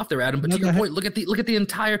cut you off there, Adam, but to your point, look at the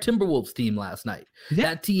entire Timberwolves team last night. Yeah.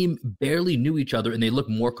 That team barely knew each other, and they look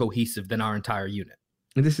more cohesive than our entire unit.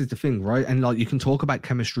 And this is the thing, right? And like, you can talk about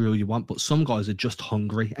chemistry all you want, but some guys are just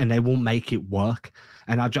hungry and they will make it work.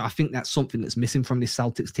 And I think that's something that's missing from this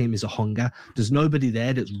Celtics team, is a hunger. There's nobody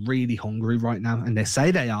there that's really hungry right now. And they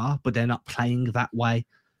say they are, but they're not playing that way.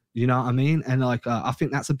 You know what I mean? And like, I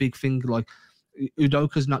think that's a big thing. Like,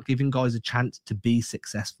 Udoka's not giving guys a chance to be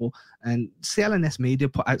successful. And CLNS Media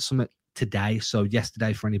put out something today, so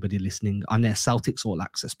yesterday for anybody listening, on their Celtics All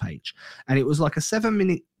Access page. And it was like a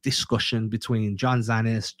 7-minute discussion between John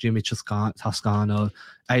Zanis, Jimmy Toscano,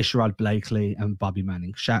 Aisharad Blakely, and Bobby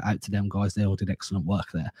Manning. Shout out to them guys. They all did excellent work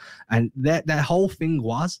there. And their whole thing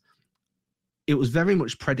was, it was very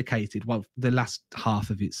much predicated, well, the last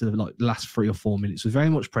half of it, so like the last 3 or 4 minutes, was very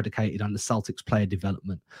much predicated on the Celtics player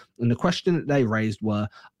development. And the question that they raised were,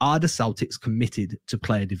 are the Celtics committed to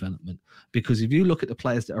player development? Because if you look at the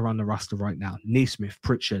players that are on the roster right now, Neesmith,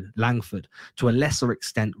 Pritchard, Langford, to a lesser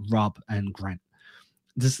extent, Rob and Grant,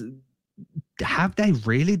 have they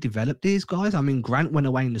really developed these guys? I mean, Grant went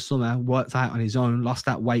away in the summer, worked out on his own, lost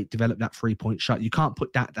that weight, developed that 3-point shot. You can't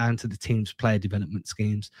put that down to the team's player development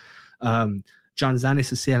schemes. John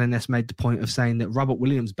Zanis of CLNS made the point of saying that Robert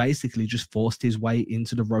Williams basically just forced his way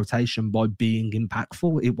into the rotation by being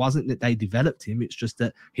impactful. It wasn't that they developed him. It's just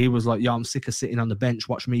that he was like, I'm sick of sitting on the bench.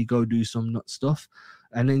 Watch me go do some nut stuff.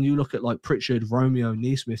 And then you look at like Pritchard, Romeo,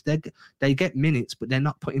 Neesmith, they get minutes, but they're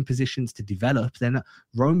not put in positions to develop.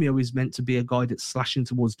 Romeo is meant to be a guy that's slashing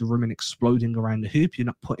towards the rim and exploding around the hoop. You're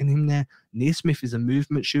not putting him there. Neesmith is a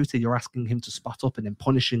movement shooter. You're asking him to spot up and then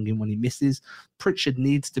punishing him when he misses. Pritchard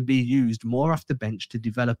needs to be used more off the bench to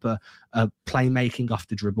develop a playmaking off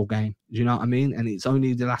the dribble game. Do you know what I mean? And it's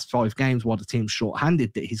only the last 5 games while the team's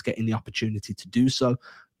shorthanded that he's getting the opportunity to do so.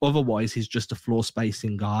 Otherwise, he's just a floor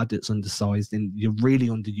spacing guard that's undersized, and you're really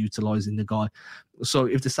underutilizing the guy. So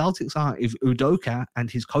if the Celtics if Udoka and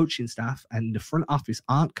his coaching staff and the front office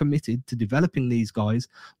aren't committed to developing these guys,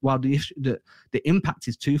 well, the impact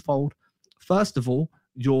is twofold. First of all,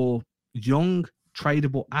 your young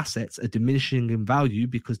tradable assets are diminishing in value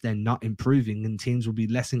because they're not improving, and teams will be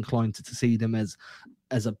less inclined to see them as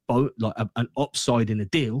a boat, like an upside in a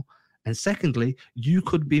deal. And secondly, you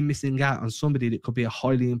could be missing out on somebody that could be a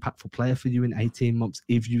highly impactful player for you in 18 months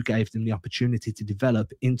if you gave them the opportunity to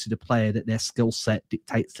develop into the player that their skill set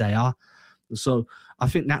dictates they are. So I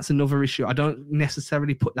think that's another issue. I don't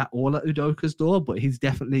necessarily put that all at Udoka's door, but he's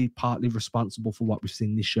definitely partly responsible for what we've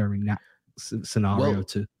seen this year in that scenario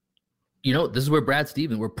too. This is where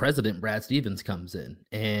President Brad Stevens comes in.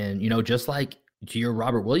 And, just like to your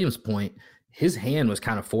Robert Williams point, his hand was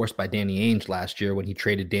kind of forced by Danny Ainge last year when he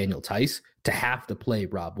traded Daniel Tice to have to play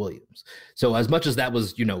Rob Williams. So as much as that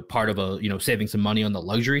was, part of saving some money on the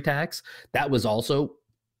luxury tax, that was also,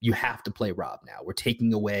 you have to play Rob now. We're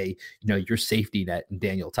taking away, your safety net in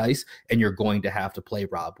Daniel Tice, and you're going to have to play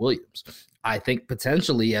Rob Williams. I think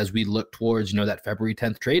potentially as we look towards, that February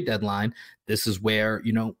 10th trade deadline, this is where,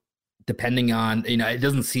 depending on, it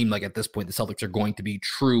doesn't seem like at this point the Celtics are going to be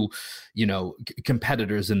true,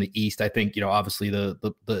 competitors in the East. I think, obviously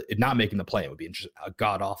the not making the play would be a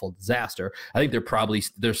god awful disaster. I think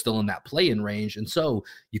they're still in that play-in range, and so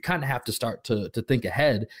you kind of have to start to think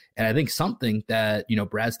ahead. And I think something that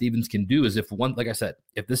Brad Stevens can do is like I said,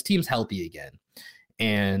 if this team's healthy again,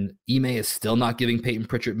 and Ime is still not giving Peyton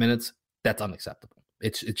Pritchard minutes, that's unacceptable.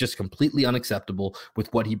 It's just completely unacceptable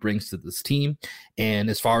with what he brings to this team. And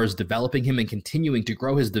as far as developing him and continuing to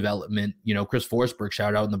grow his development, Chris Forsberg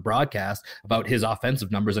shouted out in the broadcast about his offensive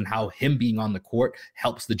numbers and how him being on the court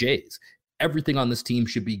helps the Jays. Everything on this team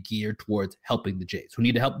should be geared towards helping the Jays, who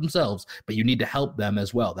need to help themselves, but you need to help them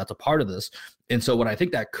as well. That's a part of this. And so what I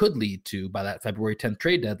think that could lead to by that February 10th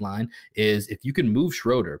trade deadline is if you can move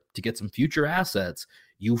Schroeder to get some future assets,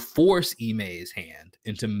 you force Ime's hand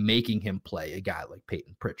into making him play a guy like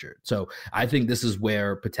Peyton Pritchard. So I think this is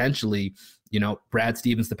where potentially, Brad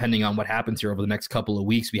Stevens, depending on what happens here over the next couple of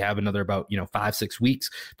weeks, we have another about, 5-6 weeks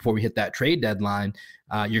before we hit that trade deadline.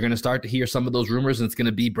 You're going to start to hear some of those rumors, and it's going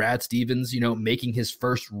to be Brad Stevens, making his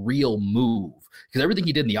first real move, because everything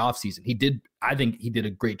he did in the offseason, I think he did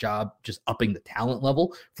a great job just upping the talent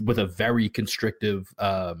level with a very constrictive,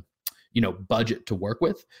 budget to work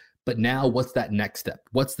with. But now what's that next step?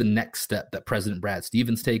 What's the next step that President Brad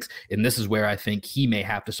Stevens takes? And this is where I think he may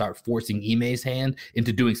have to start forcing Ime's hand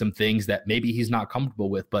into doing some things that maybe he's not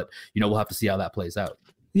comfortable with, but, we'll have to see how that plays out.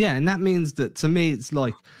 Yeah, and that means that, to me, it's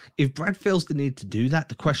like, if Brad feels the need to do that,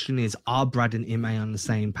 the question is, are Brad and Ime on the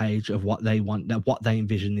same page of what they want, what they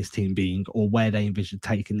envision this team being, or where they envision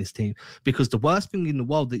taking this team? Because the worst thing in the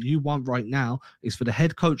world that you want right now is for the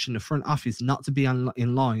head coach and the front office not to be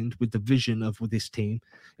in line with the vision of this team.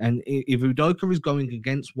 And if Udoka is going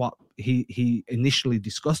against what he initially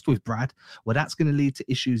discussed with Brad, well, that's going to lead to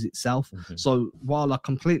issues itself. Mm-hmm. So while I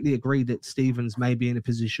completely agree that Stevens may be in a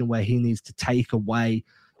position where he needs to take away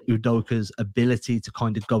Udoka's ability to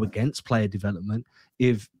kind of go against player development,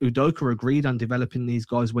 if Udoka agreed on developing these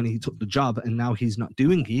guys when he took the job and now he's not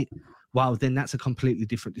doing it, well, then that's a completely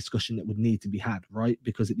different discussion that would need to be had, right?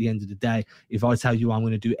 Because at the end of the day, if I tell you I'm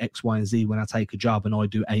going to do X, Y, and Z when I take a job and I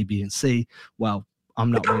do A, B, and C, well, I'm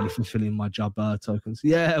not really fulfilling my job tokens.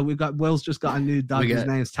 Yeah, Will's just got a new dog. His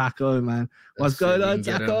name's Taco, man. What's going on,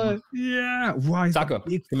 Taco? Yeah, right. Taco,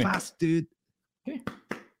 big fast dude. Come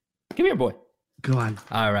here, boy. Go on.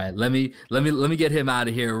 All right, let me get him out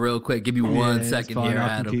of here real quick. Give me 1 second here,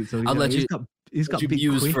 Adam. I'll let you. He's got big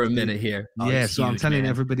views quick, for a minute here. Yeah, so I'm telling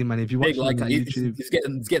everybody, man, if you're watching on the YouTube,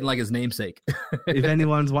 he's getting like his namesake. If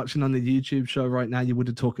anyone's watching on the YouTube show right now, you would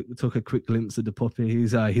have took a quick glimpse of the puppy.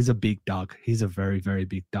 He's a big dog. He's a very, very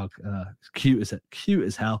big dog. Cute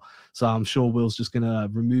as hell. So I'm sure Will's just gonna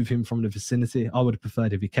remove him from the vicinity. I would have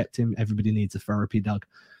preferred if he kept him. Everybody needs a therapy dog.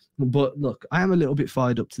 But look, I am a little bit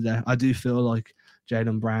fired up today. I do feel like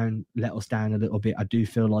Jaylen Brown let us down a little bit. I do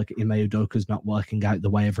feel like Ime Udoka's not working out the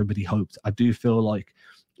way everybody hoped. I do feel like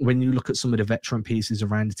when you look at some of the veteran pieces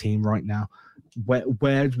around the team right now,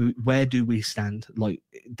 where do we stand? Like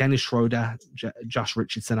Dennis Schroeder, Josh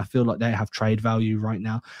Richardson, I feel like they have trade value right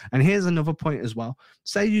now. And here's another point as well.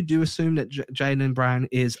 Say you do assume that Jaylen Brown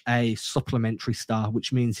is a supplementary star,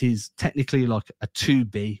 which means he's technically like a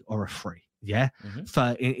 2B or a 3. Yeah,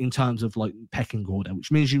 for in terms of like pecking order,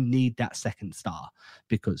 which means you need that second star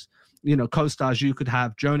because co-stars you could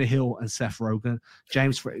have Jonah Hill and Seth Rogen,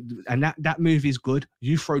 and that movie's good.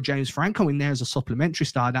 You throw James Franco in there as a supplementary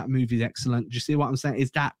star, that movie's excellent. Do you see what I'm saying? Is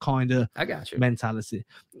that kind of mentality?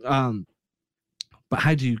 But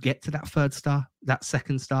how do you get to that third star, that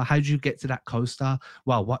second star? How do you get to that co-star?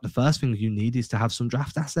 Well, the first thing you need is to have some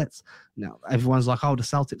draft assets. Now everyone's like, oh, the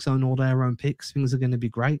Celtics own all their own picks, things are going to be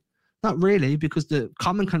great. Not really, because the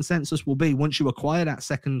common consensus will be once you acquire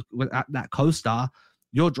that co-star,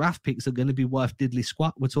 your draft picks are going to be worth diddly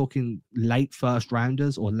squat. We're talking late first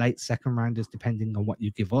rounders or late second rounders, depending on what you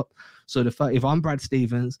give up. So if I'm Brad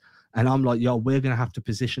Stevens and I'm like, yo, we're going to have to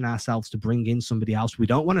position ourselves to bring in somebody else. We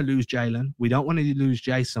don't want to lose Jaylen. We don't want to lose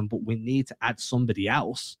Jason, but we need to add somebody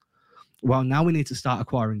else. Well, now we need to start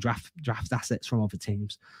acquiring draft assets from other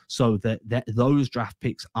teams so that those draft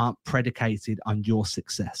picks aren't predicated on your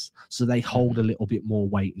success. So they hold a little bit more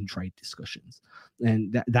weight in trade discussions.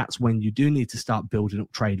 And that's when you do need to start building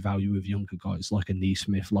up trade value with younger guys like a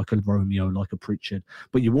Neesmith, like a Romeo, like a Pritchard.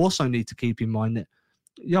 But you also need to keep in mind that,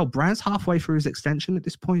 Brown's halfway through his extension at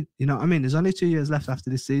this point. You know what I mean? There's only 2 years left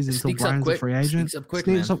after this season until Brown's a free agent.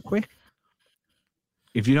 Sneaks up quick.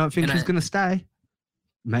 If you don't think he's going to stay,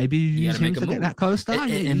 maybe you use him to get that co-star.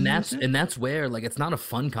 And that's where, like, it's not a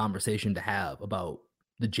fun conversation to have about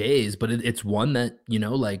the Jays, but it's one that,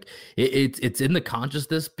 it's in the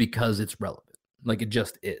consciousness because it's relevant. Like, it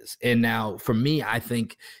just is. And now for me, I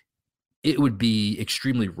think it would be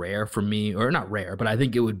extremely rare for me, or not rare, but I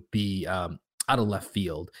think it would be out of left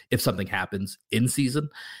field if something happens in season.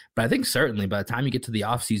 But I think certainly by the time you get to the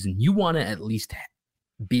off season, you want to at least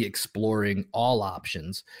be exploring all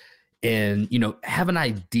options and, have an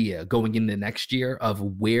idea going into next year of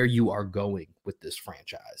where you are going with this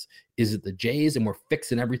franchise. Is it the Jays and we're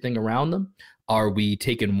fixing everything around them? Are we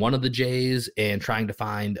taking one of the Jays and trying to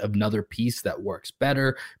find another piece that works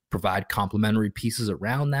better, provide complementary pieces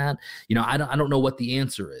around that? I don't know what the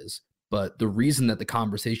answer is, but the reason that the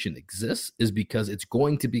conversation exists is because it's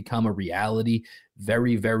going to become a reality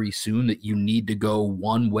very, very soon that you need to go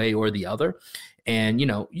one way or the other. And,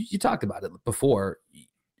 you talked about it before.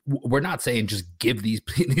 We're not saying just give these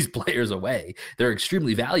players away. They're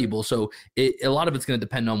extremely valuable. So a lot of it's going to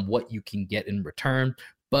depend on what you can get in return.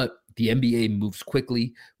 But the NBA moves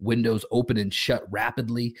quickly. Windows open and shut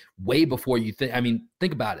rapidly, way before you think. I mean,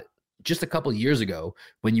 think about it. Just a couple of years ago,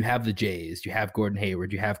 when you have the Jays, you have Gordon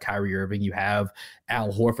Hayward, you have Kyrie Irving, you have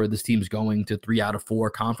Al Horford, this team's going to 3 out of 4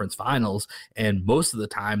 conference finals. And most of the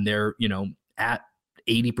time they're, at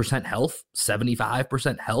 80% health,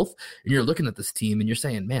 75% health. And you're looking at this team and you're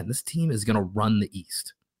saying, man, this team is going to run the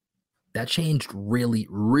East. That changed really,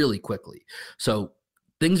 really quickly. So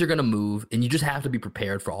things are going to move and you just have to be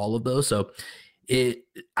prepared for all of those. So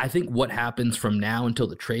I think what happens from now until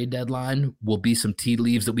the trade deadline will be some tea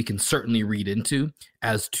leaves that we can certainly read into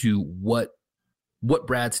as to what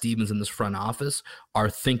Brad Stevens and this front office are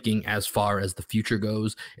thinking as far as the future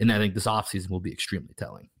goes. And I think this offseason will be extremely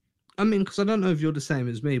telling. I mean, because I don't know if you're the same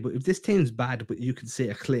as me, but if this team's bad, but you can see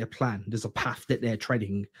a clear plan, there's a path that they're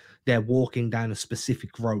treading, they're walking down a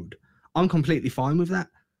specific road, I'm completely fine with that.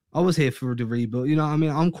 I was here for the rebuild. You know what I mean?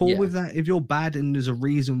 I'm cool with that. If you're bad and there's a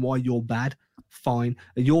reason why you're bad, fine.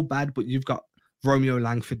 And you're bad, but you've got Romeo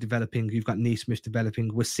Langford developing, you've got Neesmith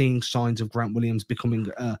developing. We're seeing signs of Grant Williams becoming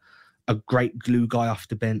a great glue guy off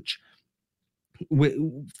the bench.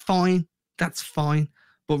 Fine. That's fine.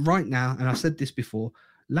 But right now, and I said this before,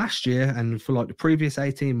 last year and for like the previous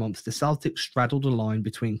 18 months, the Celtics straddled a line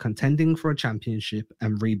between contending for a championship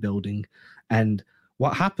and rebuilding. And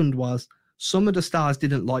what happened was some of the stars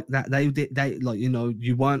didn't like that.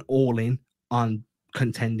 You weren't all in on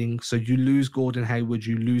contending. So you lose Gordon Hayward,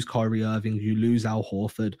 you lose Kyrie Irving, you lose Al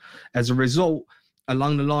Horford. As a result,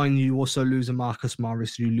 along the line, you also lose a Marcus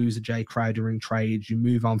Morris, you lose a Jay Crowder in trades, you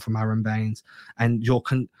move on from Aaron Baines. And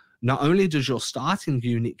not only does your starting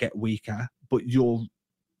unit get weaker, but your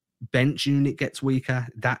bench unit gets weaker,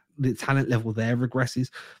 that the talent level there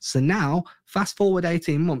regresses. So now, fast forward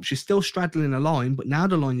 18 months, you're still straddling a line, but now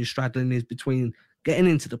the line you're straddling is between getting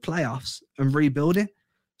into the playoffs and rebuilding.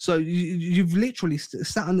 So you've literally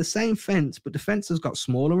sat on the same fence, but the fence has got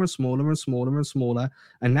smaller and smaller and smaller and smaller.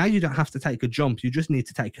 And now you don't have to take a jump. You just need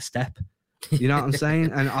to take a step. You know what I'm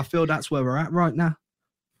saying? And I feel that's where we're at right now.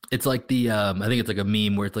 It's like I think it's like a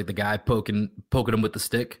meme where it's like the guy poking him with the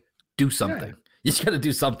stick. Do something. Yeah. You just got to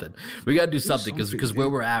do something. We got to do something because where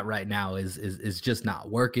we're at right now is just not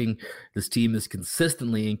working. This team is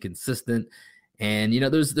consistently inconsistent. And,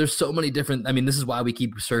 there's so many different, this is why we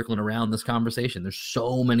keep circling around this conversation. There's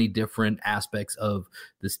so many different aspects of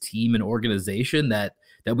this team and organization that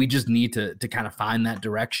we just need to kind of find that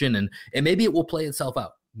direction. And maybe it will play itself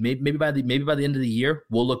out. Maybe by the end of the year,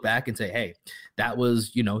 we'll look back and say, hey, that was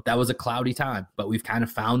a cloudy time, but we've kind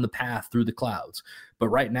of found the path through the clouds. But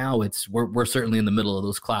right now we're certainly in the middle of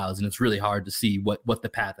those clouds, and it's really hard to see what the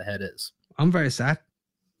path ahead is. I'm very sad.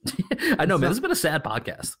 I know, man. This has been a sad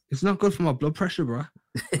podcast. It's not good for my blood pressure, bro.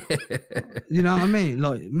 You know what I mean?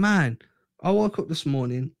 Like, man, I woke up this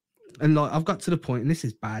morning and I've got to the point, and this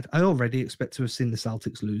is bad. I already expect to have seen the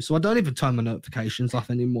Celtics lose, so I don't even turn my notifications off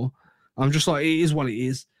anymore. I'm just like, it is what it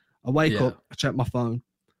is. I wake up, I check my phone.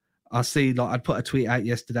 I see, like, I'd put a tweet out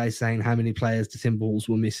yesterday saying how many players the Timberwolves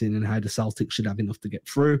were missing and how the Celtics should have enough to get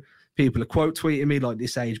through. People are quote tweeting me like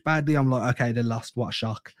this age badly. I'm like, okay, they lost. What a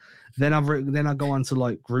shock. Then I go on to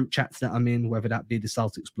like group chats that I'm in, whether that be the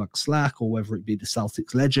Celtics blog Slack or whether it be the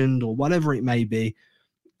Celtics Legend or whatever it may be,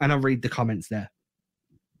 and I read the comments there.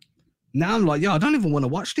 Now I'm like, yo, I don't even want to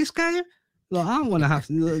watch this game. Like, I don't want to have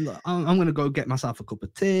to. I'm going to go get myself a cup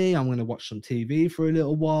of tea. I'm going to watch some TV for a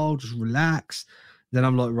little while, just relax. Then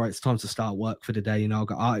I'm like, right, it's time to start work for the day. You know, I've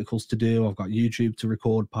got articles to do. I've got YouTube to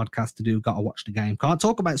record, podcast to do. Got to watch the game. Can't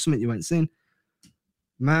talk about something you ain't seen.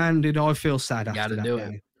 Man, did I feel sad after that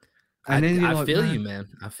game. And then I feel you, man.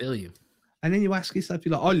 I feel you. And then you ask yourself,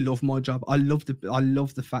 you're like, I love my job. I love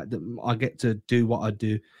the fact that I get to do what I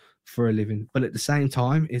do for a living. But at the same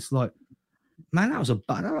time, it's like, man,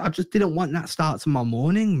 I just didn't want that start to my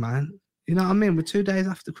morning, man. You know what I mean? We're 2 days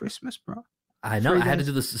after Christmas, bro. I know. I had to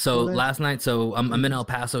do this. So last night, I'm in El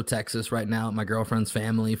Paso, Texas right now at my girlfriend's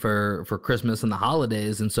family for Christmas and the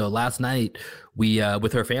holidays. And so last night we,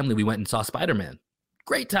 with her family, we went and saw Spider-Man.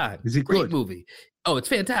 Great time. Is it great good? Movie. Oh, it's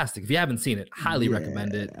fantastic. If you haven't seen it, highly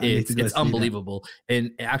recommend it. It's unbelievable.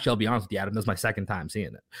 And actually, I'll be honest with you, Adam, this is my second time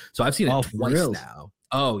seeing it. So I've seen it twice now.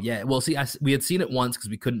 Oh, yeah. Well, see, we had seen it once because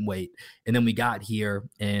we couldn't wait. And then we got here,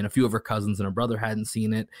 and a few of her cousins and her brother hadn't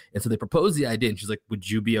seen it. And so they proposed the idea, and she's like, would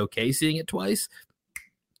you be okay seeing it twice?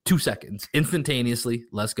 2 seconds, instantaneously.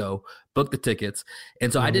 Let's go. Book the tickets.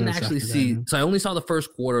 And so I didn't actually see. So I only saw the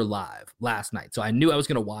first quarter live last night. So I knew I was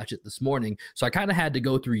going to watch it this morning. So I kind of had to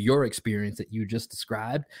go through your experience that you just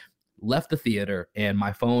described. Left the theater, and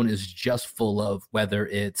my phone is just full of whether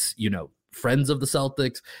it's, friends of the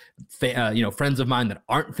Celtics, friends of mine that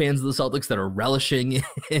aren't fans of the Celtics that are relishing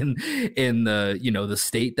in the, the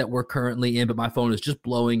state that we're currently in. But my phone is just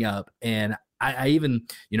blowing up. And I even,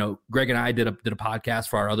 Greg and I did a podcast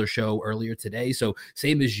for our other show earlier today. So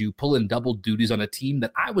same as you, pulling double duties on a team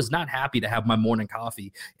that I was not happy to have my morning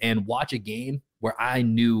coffee and watch a game where I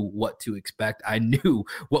knew what to expect. I knew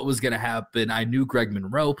what was going to happen. I knew Greg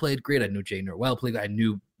Monroe played great. I knew Jay Norwell played. I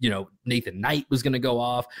knew, Nathan Knight was going to go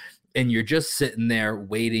off. And you're just sitting there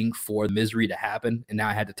waiting for the misery to happen. And now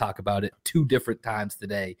I had to talk about it 2 different times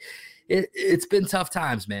today. It's been tough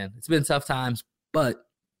times, man. It's been tough times. But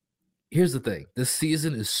here's the thing. This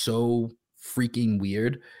season is so freaking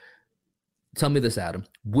weird. Tell me this, Adam.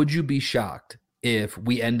 Would you be shocked if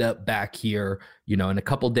we end up back here, in a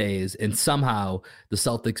couple days and somehow the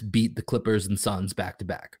Celtics beat the Clippers and Suns back to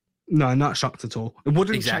back? No, not shocked at all. It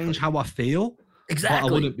wouldn't change how I feel. Exactly. But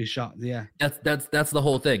I wouldn't be shocked. Yeah. That's the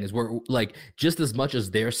whole thing, is we're like, just as much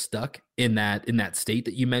as they're stuck in that state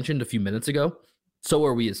that you mentioned a few minutes ago, so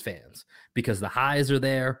are we as fans, because the highs are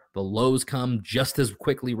there, the lows come just as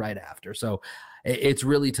quickly right after. So it's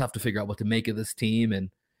really tough to figure out what to make of this team. And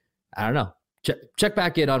I don't know. Check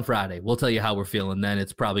back in on Friday. We'll tell you how we're feeling then.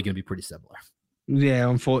 It's probably going to be pretty similar. Yeah,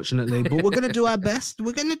 unfortunately, but we're going to do our best.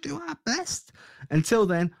 We're going to do our best. Until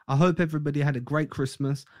then, I hope everybody had a great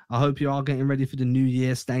Christmas. I hope you are getting ready for the new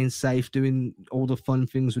year, staying safe, doing all the fun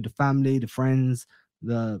things with the family, the friends,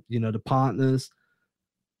 the partners.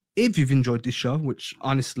 If you've enjoyed this show, which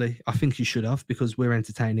honestly, I think you should have, because we're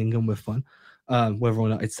entertaining and we're fun, whether or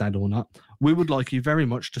not it's sad or not, we would like you very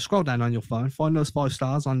much to scroll down on your phone, find those 5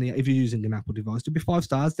 stars if you're using an Apple device, to be 5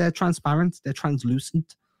 stars. They're transparent. They're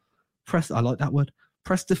translucent. I like that word.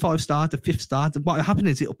 Press the 5 star, the 5th star. What will happen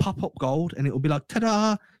is it'll pop up gold and it'll be like,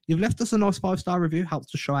 ta-da, you've left us a nice 5-star review.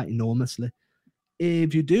 Helps the show out enormously.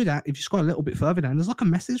 If you do that, if you scroll a little bit further down, there's like a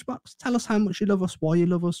message box. Tell us how much you love us, why you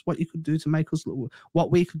love us, what you could do to make us,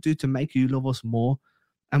 what we could do to make you love us more.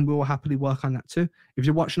 And we will happily work on that too. If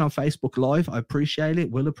you're watching on Facebook Live, I appreciate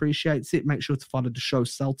it. Will appreciates it. Make sure to follow the show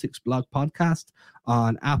Celtics Blog Podcast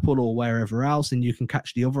on Apple or wherever else, and you can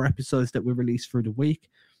catch the other episodes that we release through the week.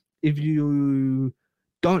 If you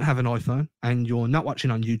don't have an iPhone and you're not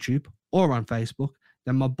watching on YouTube or on Facebook,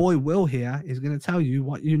 then my boy Will here is going to tell you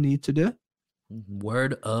what you need to do.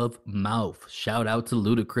 Word of mouth. Shout out to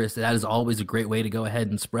Ludacris. That is always a great way to go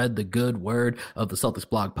ahead and spread the good word of the Celtics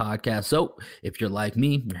Blog Podcast. So if you're like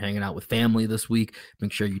me, you're hanging out with family this week,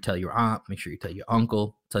 make sure you tell your aunt, make sure you tell your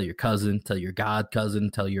uncle, tell your cousin, tell your god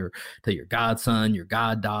cousin, tell your godson, your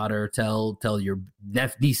goddaughter, tell your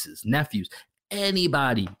nieces, nephews,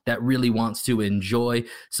 anybody that really wants to enjoy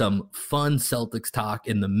some fun Celtics talk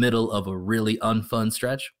in the middle of a really unfun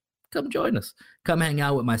stretch. Come join us. Come hang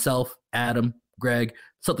out with myself, Adam, Greg,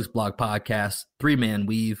 Celtics Blog Podcast, 3-man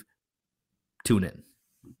weave. Tune in.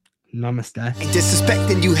 Namaste. Ain't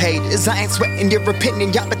disrespecting you haters. I ain't sweating your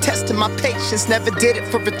opinion. Y'all been testing my patience. Never did it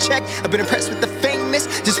for a check. I've been impressed with the famous.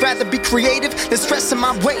 greatness. Just rather be creative than stressing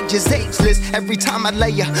my wages. Ageless, every time I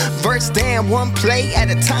lay a verse down, one play at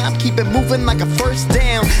a time, keep it moving like a first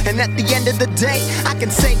down. And at the end of the day, I can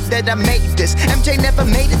say that I made this. MJ never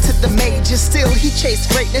made it to the majors, still he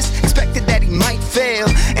chased greatness. Expected that he might fail,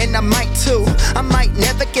 and I might too. I might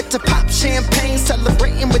never get to pop champagne,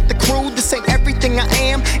 celebrating with the crew. This ain't everything I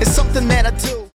am, it's something that I do.